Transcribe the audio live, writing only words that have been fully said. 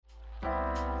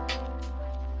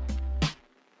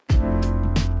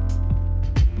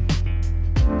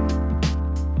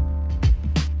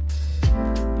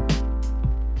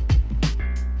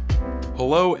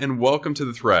Hello and welcome to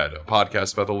The Thread, a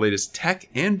podcast about the latest tech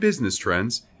and business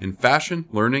trends in fashion,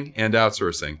 learning, and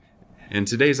outsourcing. In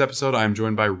today's episode, I'm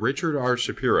joined by Richard R.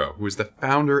 Shapiro, who is the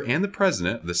founder and the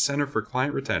president of the Center for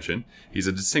Client Retention. He's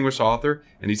a distinguished author,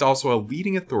 and he's also a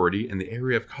leading authority in the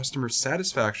area of customer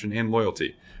satisfaction and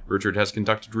loyalty. Richard has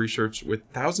conducted research with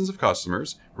thousands of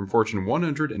customers from Fortune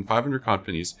 100 and 500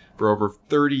 companies for over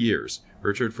 30 years.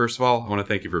 Richard, first of all, I want to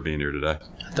thank you for being here today.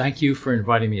 Thank you for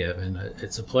inviting me, Evan.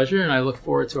 It's a pleasure, and I look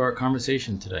forward to our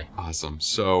conversation today. Awesome.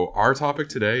 So our topic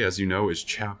today, as you know, is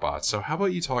chatbots. So how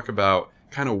about you talk about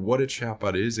kind of what a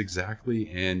chatbot is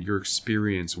exactly and your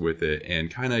experience with it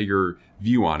and kind of your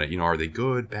view on it. You know, are they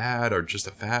good, bad, or just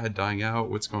a fad dying out?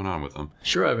 What's going on with them?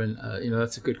 Sure, Evan.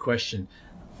 That's a good question.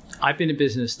 I've been in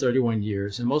business 31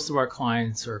 years, and most of our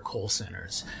clients are call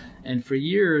centers. And for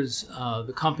years,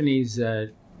 the companies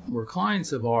that were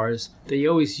clients of ours, they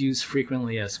always use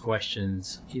frequently asked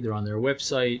questions, either on their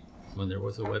website, when there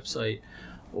was a website,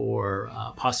 or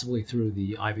possibly through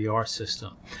the IVR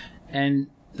system. And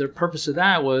the purpose of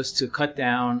that was to cut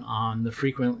down on the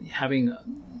frequent having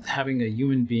a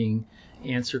human being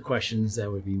answer questions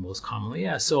that would be most commonly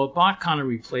asked. So a bot kind of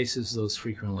replaces those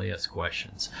frequently asked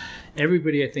questions.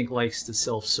 Everybody, I think, likes to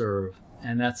self-serve,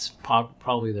 and that's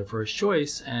probably their first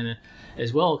choice. And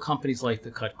as well, companies like to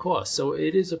cut costs. So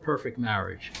it is a perfect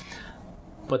marriage.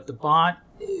 But the bot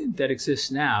that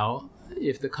exists now,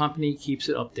 if the company keeps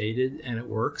it updated and it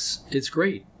works, it's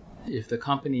great. If the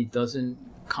company doesn't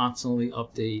constantly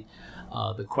update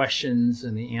the questions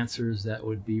and the answers that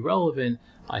would be relevant,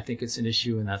 I think it's an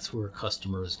issue, and that's where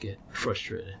customers get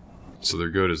frustrated. So they're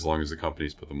good as long as the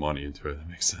companies put the money into it. That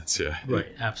makes sense, yeah. Right,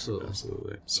 absolutely.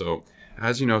 Absolutely. So,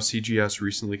 as you know, CGS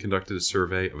recently conducted a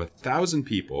survey of 1,000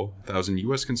 people, 1,000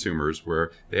 U.S. consumers,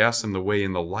 where they asked them to weigh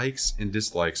in the likes and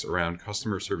dislikes around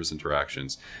customer service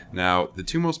interactions. Now, the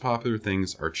two most popular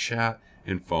things are chat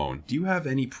and phone. Do you have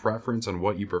any preference on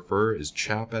what you prefer? Is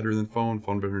chat better than phone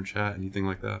better than chat, anything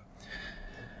like that?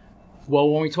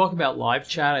 Well, when we talk about live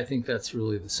chat, I think that's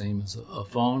really the same as a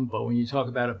phone. But when you talk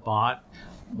about a bot,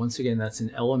 once again, that's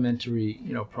an elementary,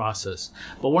 process.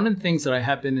 But one of the things that I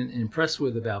have been impressed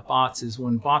with about bots is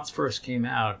when bots first came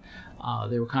out,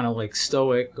 they were kind of like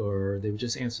stoic, or they would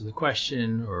just answer the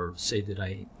question or say, "Did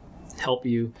I help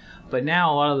you?" But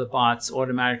now a lot of the bots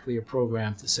automatically are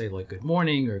programmed to say like good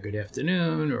morning or good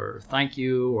afternoon or thank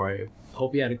you or I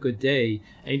hope you had a good day.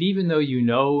 And even though you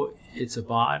know it's a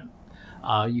bot,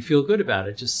 you feel good about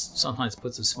it. Just sometimes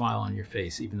puts a smile on your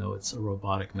face, even though it's a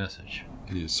robotic message.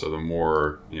 Yeah, so the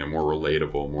more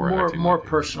relatable, more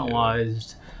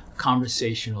personalized,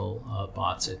 conversational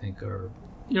bots, I think, are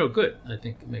good. I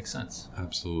think it makes sense.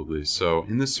 Absolutely. So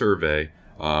in the survey,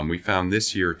 we found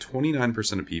this year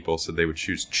 29% of people said they would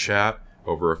choose chat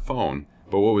over a phone.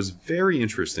 But what was very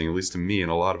interesting, at least to me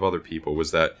and a lot of other people,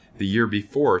 was that the year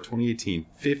before, 2018,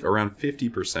 around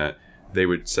 50%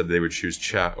 said they would choose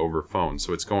chat over phone.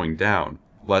 So it's going down.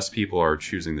 Less people are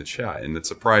choosing the chat. And that's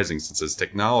surprising since as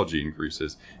technology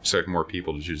increases, you expect more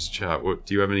people to choose chat.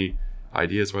 Do you have any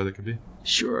ideas why that could be?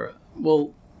 Sure.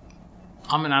 Well,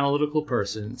 I'm an analytical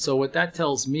person. So what that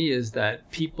tells me is that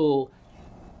people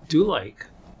do like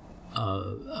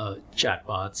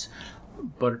chatbots,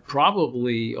 but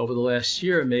probably over the last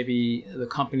year, maybe the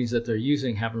companies that they're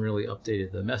using haven't really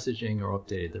updated the messaging or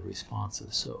updated the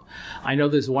responses. So I know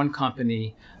there's one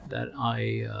company that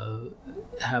I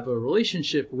have a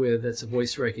relationship with that's a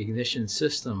voice recognition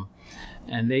system,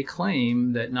 and they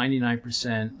claim that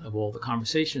 99% of all the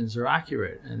conversations are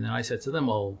accurate. And then I said to them,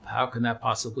 well, how can that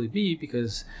possibly be?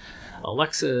 Because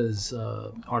Alexa is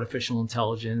artificial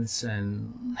intelligence,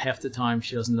 and half the time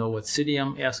she doesn't know what city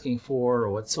I'm asking for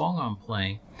or what song I'm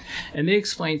playing. And they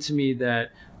explained to me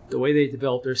that the way they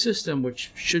developed their system,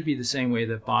 which should be the same way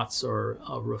that bots are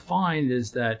refined,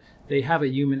 is that they have a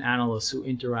human analyst who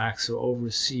interacts or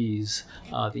oversees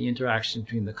the interaction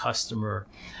between the customer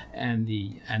and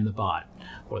the bot,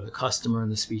 or the customer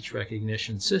and the speech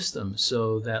recognition system.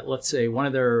 So that, let's say one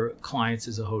of their clients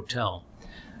is a hotel.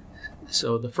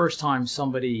 So the first time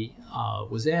somebody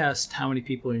was asked, how many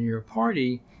people are in your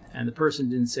party? And the person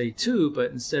didn't say two,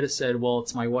 but instead of said, well,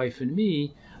 it's my wife and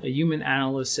me, a human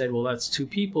analyst said, well, that's two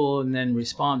people, and then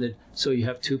responded, so you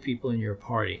have two people in your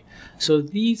party. So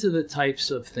these are the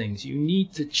types of things. You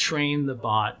need to train the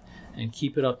bot and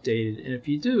keep it updated. And if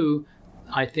you do,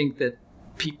 I think that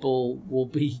people will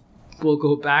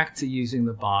go back to using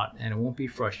the bot, and it won't be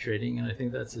frustrating. And I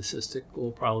think that statistic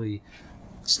will probably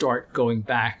start going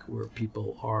back where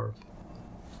people are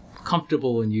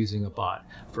comfortable in using a bot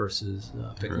versus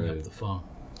picking up the phone.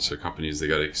 So companies, they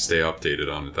got to stay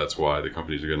updated on it. That's why the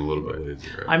companies are getting a little bit lazy.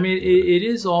 Right? I mean, it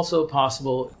is also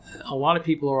possible. A lot of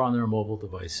people are on their mobile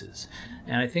devices.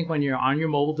 And I think when you're on your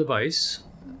mobile device,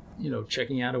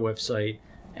 checking out a website,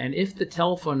 and if the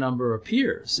telephone number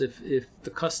appears, if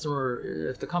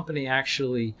the company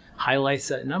actually highlights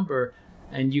that number,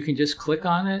 and you can just click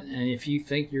on it, and if you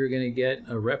think you're going to get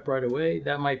a rep right away,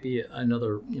 that might be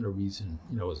another reason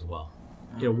as well.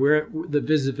 Where the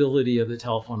visibility of the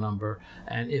telephone number,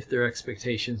 and if their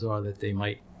expectations are that they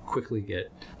might quickly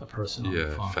get a person on the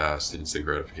phone. Yeah, fast, instant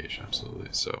gratification, absolutely.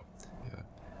 So,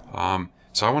 yeah.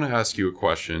 So I want to ask you a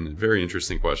question, a very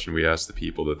interesting question. We asked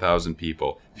the 1,000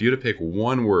 people, if you had to pick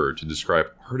one word to describe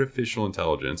artificial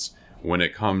intelligence when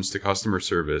it comes to customer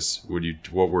service,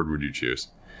 what word would you choose?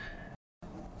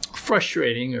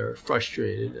 Frustrating or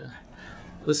frustrated.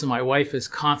 Listen, my wife is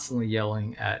constantly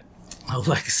yelling at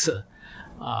Alexa.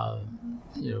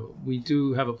 We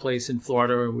do have a place in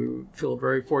Florida, and we feel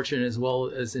very fortunate as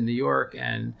well as in New York.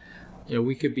 And,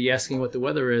 we could be asking what the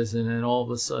weather is, and then all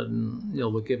of a sudden,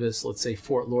 they'll give us, let's say,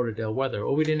 Fort Lauderdale weather.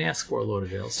 Oh, we didn't ask Fort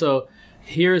Lauderdale. So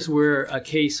here's where a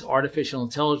case artificial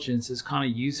intelligence is kind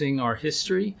of using our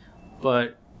history,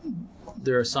 but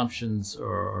their assumptions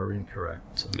are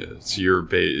incorrect. So. Yeah, so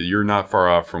you're not far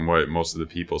off from what most of the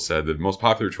people said. The most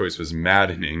popular choice was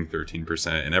maddening,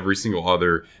 13%, and every single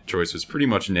other choice was pretty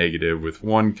much negative, with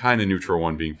one kind of neutral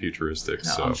one being futuristic.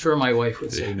 No, so I'm sure my wife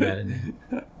would say maddening.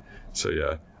 So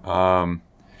yeah.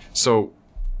 So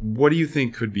what do you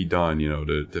think could be done,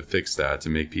 to fix that, to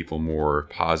make people more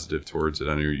positive towards it?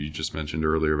 I know you just mentioned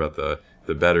earlier about the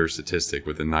better statistic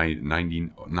with the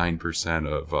 99%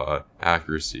 of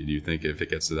accuracy. Do you think if it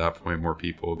gets to that point, more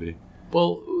people will be?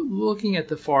 Well, looking at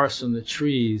the forest from the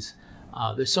trees,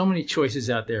 there's so many choices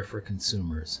out there for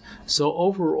consumers. So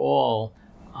overall,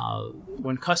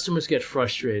 when customers get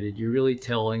frustrated, you're really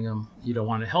telling them you don't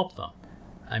want to help them.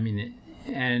 I mean,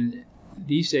 and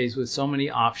these days with so many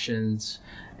options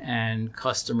and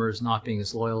customers not being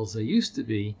as loyal as they used to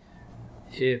be,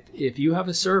 if you have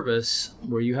a service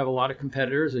where you have a lot of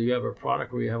competitors, or you have a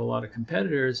product where you have a lot of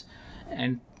competitors,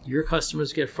 and your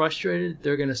customers get frustrated,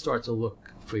 they're going to start to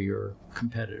look for your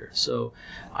competitor. So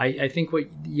I think what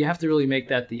you have to really make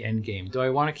that the end game. Do I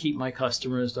want to keep my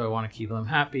customers? Do I want to keep them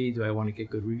happy? Do I want to get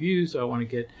good reviews? Do I want to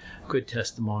get good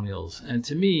testimonials? And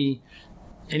to me,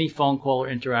 any phone call or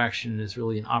interaction is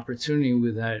really an opportunity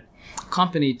with that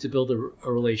company to build a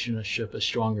relationship, a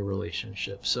stronger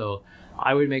relationship. So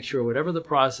I would make sure whatever the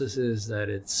process is, that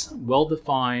it's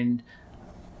well-defined,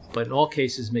 but in all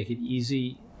cases make it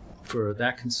easy for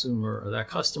that consumer or that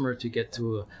customer to get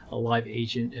to a live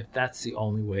agent if that's the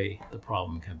only way the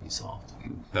problem can be solved.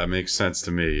 That makes sense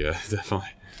to me. Definitely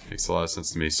makes a lot of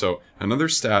sense to me. So another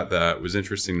stat that was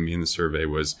interesting to me in the survey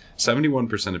was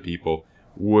 71% of people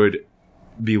would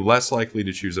be less likely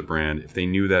to choose a brand if they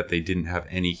knew that they didn't have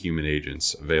any human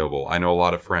agents available. I know a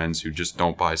lot of friends who just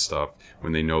don't buy stuff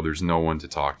when they know there's no one to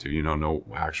talk to, no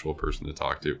actual person to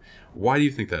talk to. Why do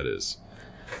you think that is?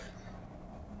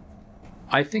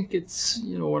 I think it's,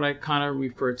 what I kind of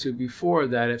referred to before,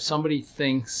 that if somebody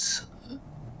thinks,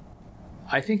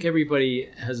 I think everybody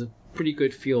has a pretty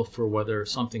good feel for whether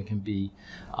something can be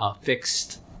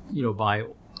fixed, by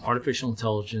artificial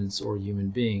intelligence or a human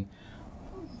being.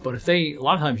 But a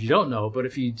lot of times you don't know, but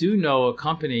if you do know a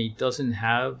company doesn't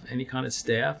have any kind of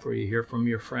staff, or you hear from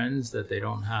your friends that they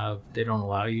don't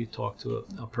allow you to talk to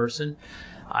a person,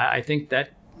 I think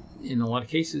that in a lot of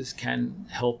cases can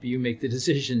help you make the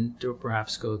decision to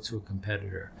perhaps go to a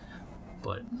competitor.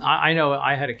 But I know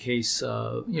I had a case,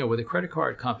 with a credit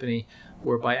card company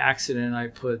where by accident I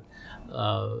put,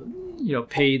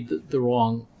 paid the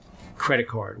wrong credit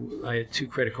card. I had 2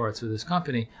 credit cards with this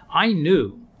company. I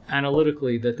knew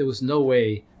analytically that there was no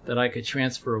way that I could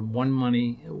transfer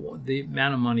the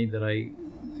amount of money that I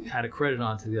had a credit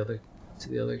on to the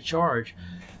other charge,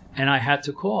 and I had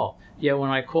to call. Yet when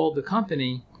I called the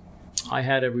company, I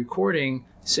had a recording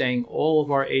saying all of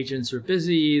our agents are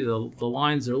busy, the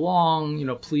lines are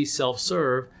long, please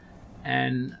self-serve,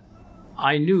 and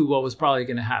I knew what was probably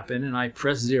going to happen, and I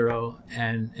pressed 0,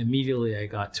 and immediately I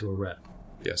got to a rep.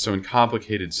 Yeah, so in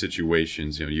complicated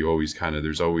situations, you always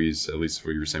there's always, at least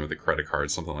what you were saying with the credit card,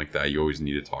 something like that, you always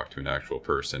need to talk to an actual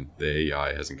person. The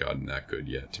AI hasn't gotten that good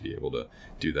yet to be able to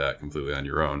do that completely on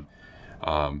your own.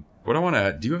 What I want to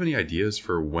add, do you have any ideas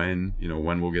for when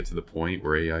we'll get to the point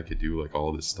where AI could do like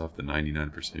all this stuff, the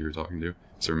 99% you were talking to?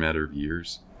 Is there a matter of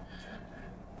years?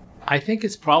 I think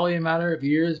it's probably a matter of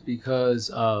years,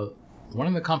 because one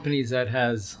of the companies that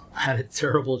has had a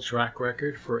terrible track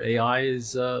record for AI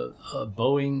is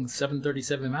Boeing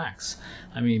 737 MAX.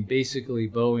 I mean, basically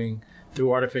Boeing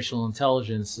through artificial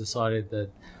intelligence, decided that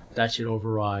that should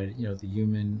override, the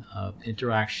human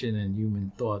interaction and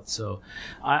human thought. So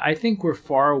I think we're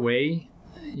far away,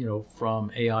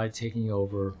 from AI taking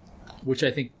over, which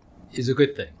I think is a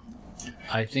good thing.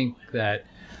 I think that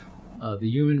the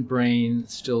human brain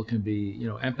still can be,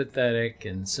 empathetic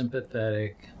and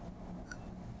sympathetic,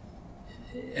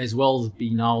 as well as be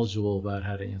knowledgeable about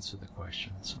how to answer the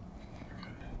questions.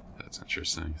 That's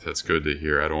interesting. That's good to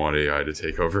hear. I don't want AI to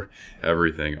take over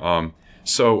everything.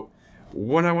 So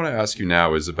what I want to ask you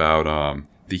now is about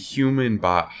the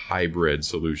human-bot hybrid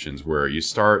solutions, where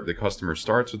the customer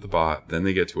starts with the bot, then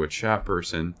they get to a chat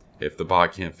person. If the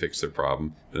bot can't fix their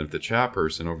problem, then if the chat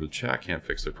person over the chat can't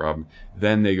fix their problem,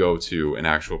 then they go to an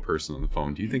actual person on the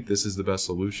phone. Do you think this is the best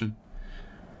solution?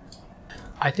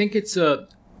 I think it's a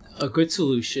good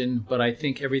solution, but I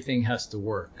think everything has to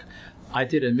work. I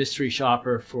did a mystery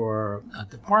shopper for a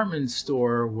department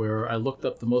store where I looked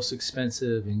up the most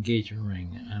expensive engagement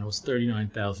ring, and it was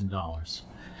 $39,000.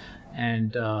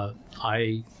 And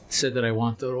I said that I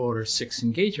wanted to order 6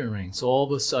 engagement rings. So all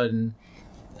of a sudden,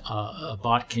 a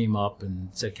bot came up and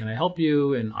said, "Can I help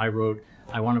you?" And I wrote,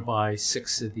 "I want to buy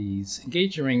 6 of these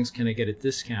engagement rings. Can I get a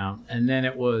discount?" And then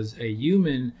it was a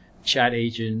human chat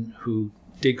agent who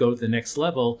did go to the next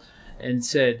level and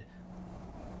said,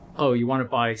 "Oh, you want to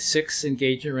buy 6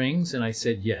 engagement rings?" And I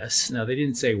said, "Yes." Now, they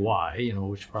didn't say why,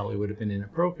 which probably would have been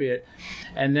inappropriate.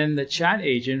 And then the chat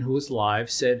agent, who was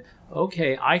live, said,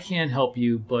 "Okay, I can't help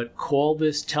you, but call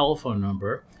this telephone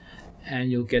number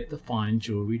and you'll get the fine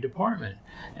jewelry department."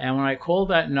 And when I called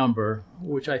that number,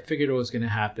 which I figured was going to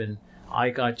happen,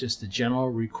 I got just a general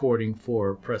recording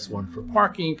for press 1 for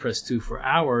parking, press 2 for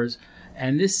hours.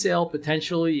 And this sale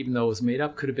potentially, even though it was made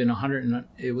up, could have been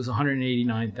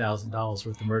 $189,000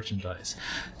 worth of merchandise.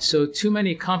 So too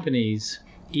many companies,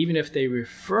 even if they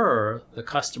refer the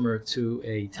customer to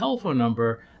a telephone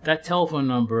number, that telephone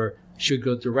number should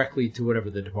go directly to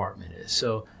whatever the department is.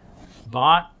 So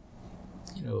bot,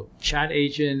 chat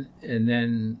agent, and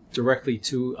then directly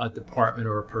to a department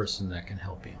or a person that can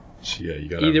help you. Yeah, you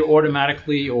got either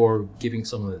automatically or giving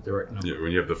someone the direct number. Yeah,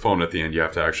 when you have the phone at the end, you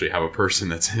have to actually have a person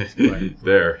that's right.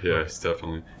 there. Yes,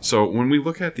 definitely. So when we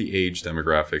look at the age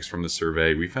demographics from the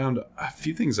survey, we found a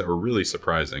few things that were really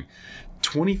surprising.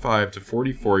 25 to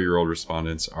 44-year-old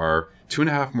respondents are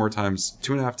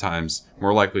 2.5 times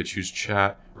more likely to choose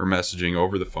chat or messaging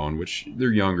over the phone, which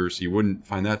they're younger, so you wouldn't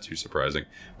find that too surprising.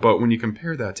 But when you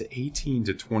compare that to 18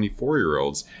 to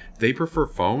 24-year-olds, they prefer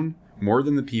phone more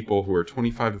than the people who are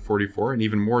 25 to 44, and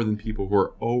even more than people who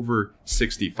are over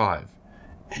 65.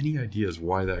 Any ideas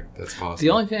why that's possible? The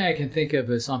only thing I can think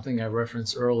of is something I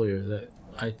referenced earlier, that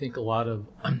I think a lot of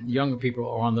younger people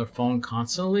are on their phone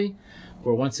constantly,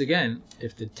 where once again,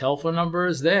 if the telephone number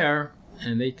is there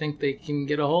and they think they can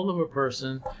get a hold of a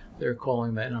person, they're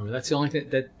calling that number. That's the only thing,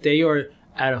 that they are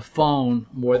at a phone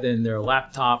more than their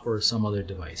laptop or some other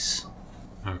device.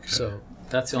 Okay. So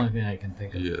that's the only thing I can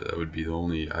think of. Yeah, that would be the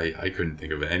only... I couldn't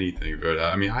think of anything. But,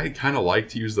 I kind of like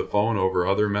to use the phone over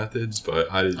other methods, but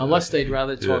unless they'd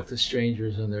rather talk to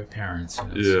strangers and their parents.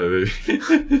 Yeah,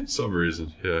 maybe. Some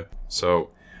reason, yeah. So,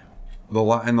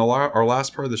 our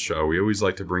last part of the show, we always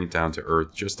like to bring it down to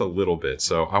earth just a little bit.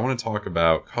 So, I want to talk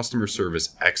about customer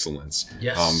service excellence.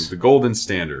 Yes. The golden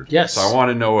standard. Yes. So, I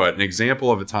want to know an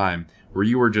example of a time where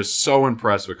you were just so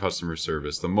impressed with customer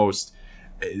service, the most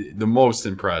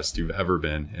impressed you've ever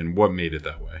been, and what made it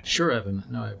that way. Sure, Evan.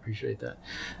 No, I appreciate that.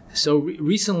 So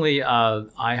recently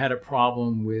I had a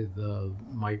problem with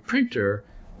my printer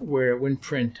where it wouldn't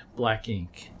print black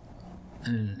ink.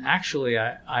 And actually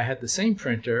I had the same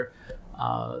printer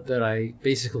that I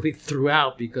basically threw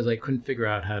out because I couldn't figure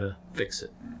out how to fix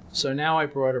it. So now I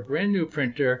brought a brand new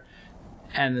printer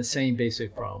and the same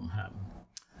basic problem happened.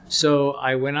 So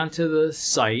I went onto the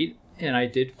site and I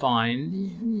did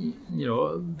find,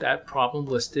 that problem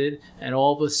listed, and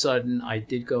all of a sudden I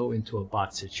did go into a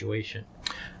bot situation.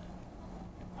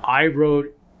 I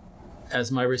wrote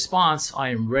as my response, "I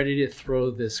am ready to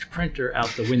throw this printer out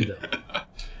the window."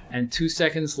 And 2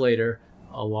 seconds later,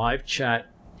 a live chat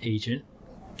agent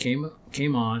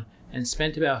came on and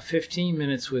spent about 15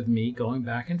 minutes with me going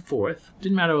back and forth.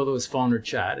 Didn't matter whether it was phone or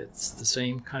chat. It's the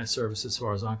same kind of service as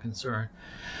far as I'm concerned.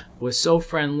 Was so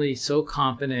friendly, so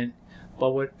competent.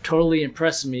 But what totally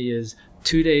impressed me is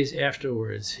 2 days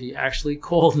afterwards, he actually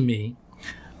called me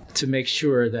to make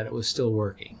sure that it was still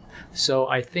working. So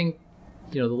I think,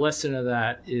 the lesson of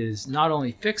that is not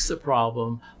only fix the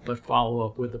problem, but follow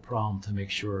up with the problem to make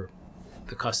sure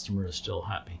the customer is still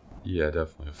happy. Yeah,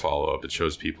 definitely a follow-up. It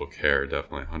shows people care,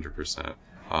 definitely 100%.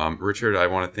 Richard, I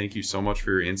want to thank you so much for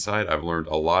your insight. I've learned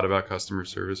a lot about customer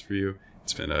service for you,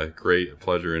 It's been a great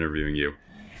pleasure interviewing you.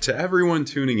 To everyone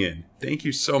tuning in, thank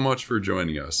you so much for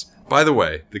joining us. By the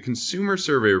way, the consumer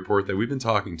survey report that we've been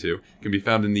talking to can be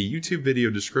found in the YouTube video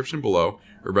description below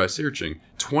or by searching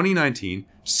 2019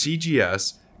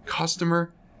 CGS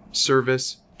Customer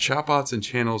Service Chatbots and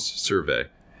Channels Survey.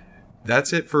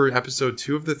 That's it for episode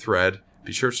 2 of The Thread.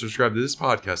 Be sure to subscribe to this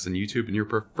podcast on YouTube and your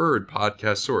preferred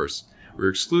podcast source. We're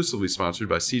exclusively sponsored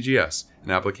by CGS,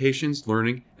 an applications,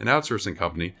 learning, and outsourcing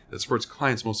company that supports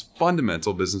clients' most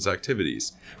fundamental business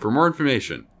activities. For more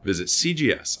information, visit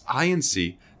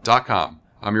cgsinc.com.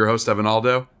 I'm your host, Evan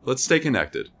Aldo. Let's stay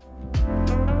connected.